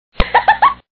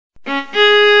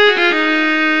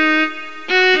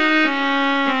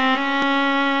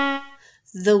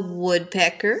The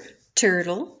Woodpecker,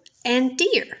 Turtle, and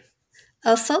Deer,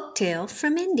 a folktale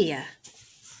from India.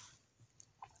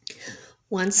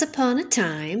 Once upon a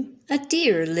time, a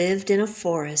deer lived in a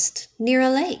forest near a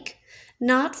lake.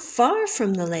 Not far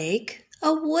from the lake,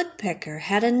 a woodpecker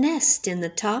had a nest in the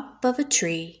top of a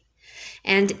tree.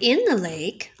 And in the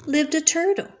lake lived a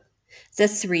turtle. The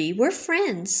three were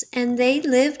friends, and they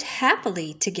lived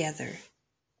happily together.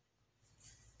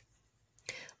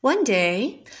 One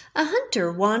day, a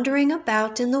hunter wandering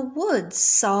about in the woods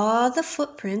saw the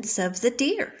footprints of the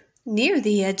deer near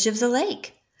the edge of the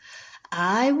lake.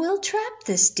 "I will trap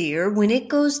this deer when it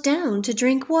goes down to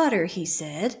drink water," he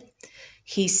said.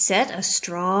 He set a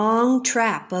strong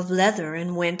trap of leather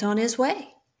and went on his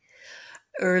way.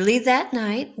 Early that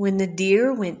night, when the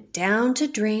deer went down to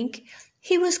drink,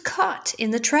 he was caught in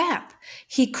the trap.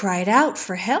 He cried out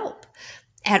for help.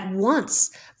 At once,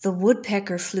 the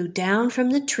woodpecker flew down from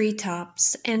the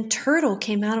treetops, and Turtle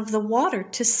came out of the water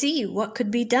to see what could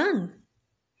be done.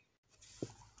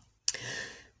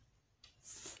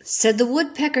 Said the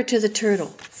woodpecker to the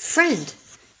turtle, "Friend,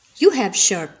 you have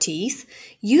sharp teeth.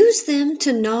 Use them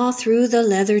to gnaw through the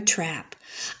leather trap.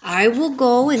 I will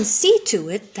go and see to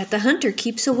it that the hunter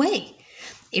keeps away.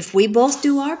 If we both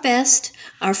do our best,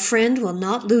 our friend will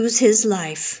not lose his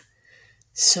life."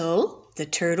 So the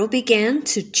turtle began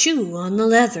to chew on the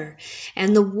leather,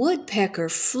 and the woodpecker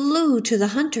flew to the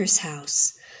hunter's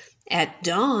house. At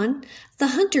dawn, the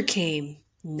hunter came,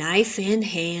 knife in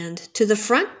hand, to the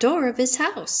front door of his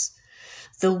house.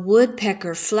 The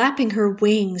woodpecker, flapping her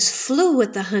wings, flew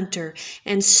at the hunter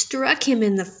and struck him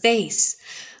in the face.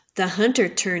 The hunter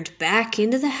turned back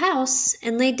into the house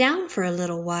and lay down for a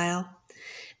little while.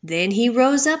 Then he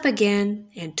rose up again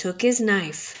and took his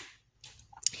knife.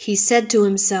 He said to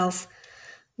himself,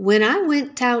 "When I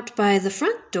went out by the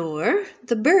front door,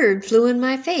 the bird flew in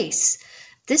my face.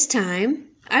 This time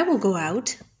I will go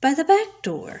out by the back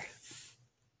door."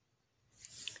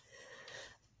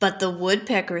 But the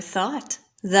woodpecker thought,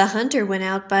 "The hunter went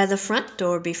out by the front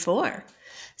door before,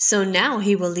 so now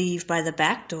he will leave by the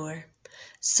back door."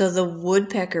 So the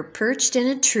woodpecker perched in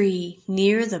a tree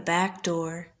near the back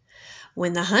door.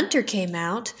 When the hunter came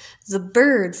out, the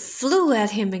bird flew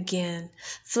at him again,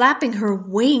 flapping her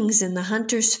wings in the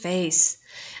hunter's face.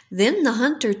 Then the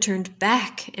hunter turned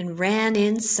back and ran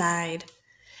inside.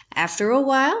 After a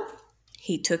while,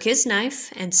 he took his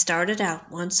knife and started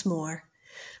out once more.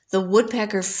 The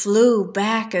woodpecker flew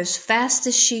back as fast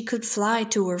as she could fly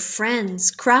to her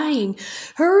friends, crying,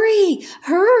 "Hurry,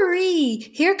 hurry,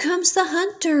 here comes the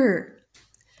hunter."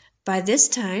 By this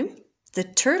time, the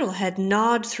turtle had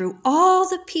gnawed through all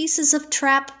the pieces of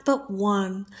trap but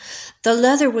one. The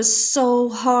leather was so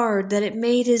hard that it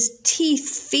made his teeth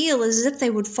feel as if they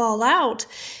would fall out,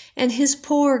 and his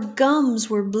poor gums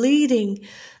were bleeding.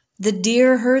 The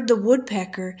deer heard the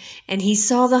woodpecker, and he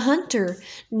saw the hunter,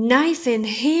 knife in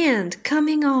hand,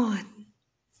 coming on.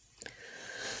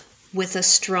 With a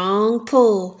strong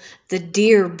pull, the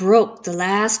deer broke the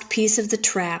last piece of the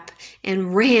trap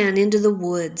and ran into the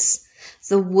woods.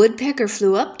 The woodpecker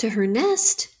flew up to her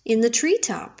nest in the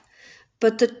treetop,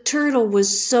 but the turtle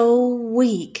was so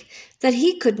weak that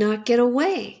he could not get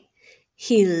away.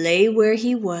 He lay where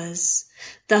he was.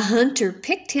 The hunter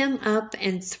picked him up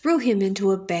and threw him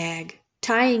into a bag,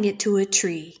 tying it to a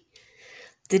tree.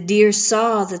 The deer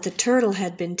saw that the turtle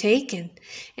had been taken,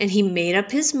 and he made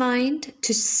up his mind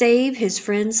to save his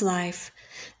friend's life.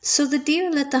 So the deer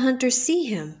let the hunter see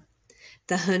him.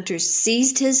 The hunter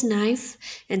seized his knife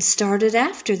and started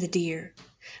after the deer.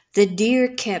 The deer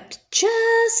kept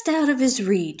just out of his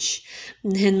reach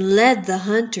and led the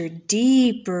hunter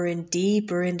deeper and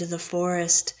deeper into the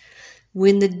forest.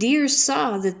 When the deer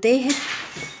saw that they had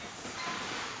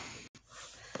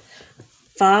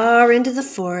far into the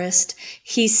forest,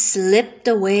 he slipped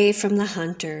away from the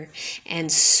hunter, and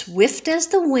swift as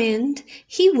the wind,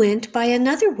 he went by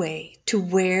another way to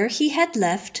where he had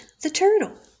left the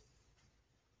turtle.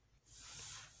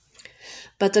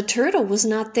 But the turtle was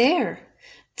not there.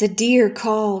 The deer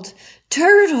called,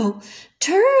 "Turtle,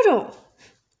 turtle!"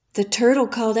 The turtle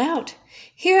called out,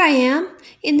 "Here I am,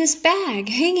 in this bag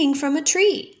hanging from a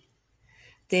tree."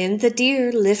 Then the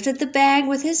deer lifted the bag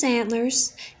with his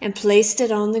antlers and placed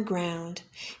it on the ground.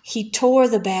 He tore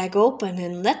the bag open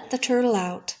and let the turtle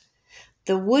out.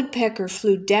 The woodpecker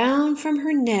flew down from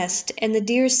her nest, and the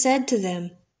deer said to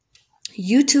them,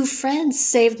 "You two friends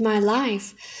saved my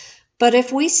life. But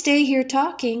if we stay here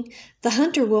talking, the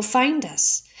hunter will find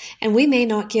us, and we may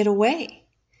not get away.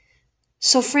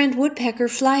 So, friend woodpecker,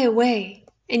 fly away,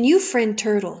 and you, friend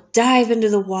turtle, dive into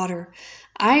the water.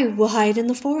 I will hide in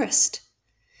the forest."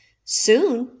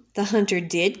 Soon the hunter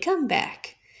did come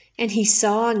back. and he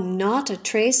saw not a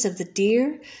trace of the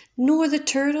deer, nor the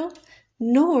turtle,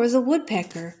 nor the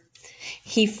woodpecker.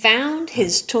 He found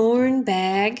his torn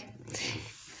bag,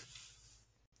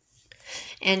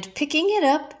 and picking it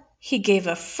up, he gave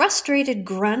a frustrated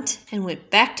grunt and went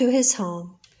back to his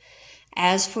home.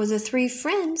 As for the three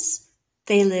friends,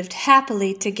 they lived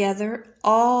happily together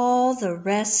all the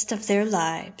rest of their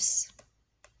lives.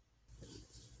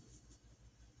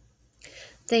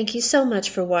 Thank you so much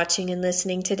for watching and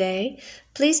listening today.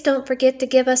 Please don't forget to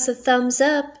give us a thumbs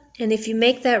up, and if you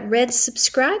make that red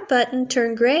subscribe button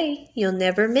turn gray, you'll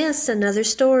never miss another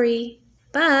story.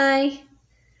 Bye!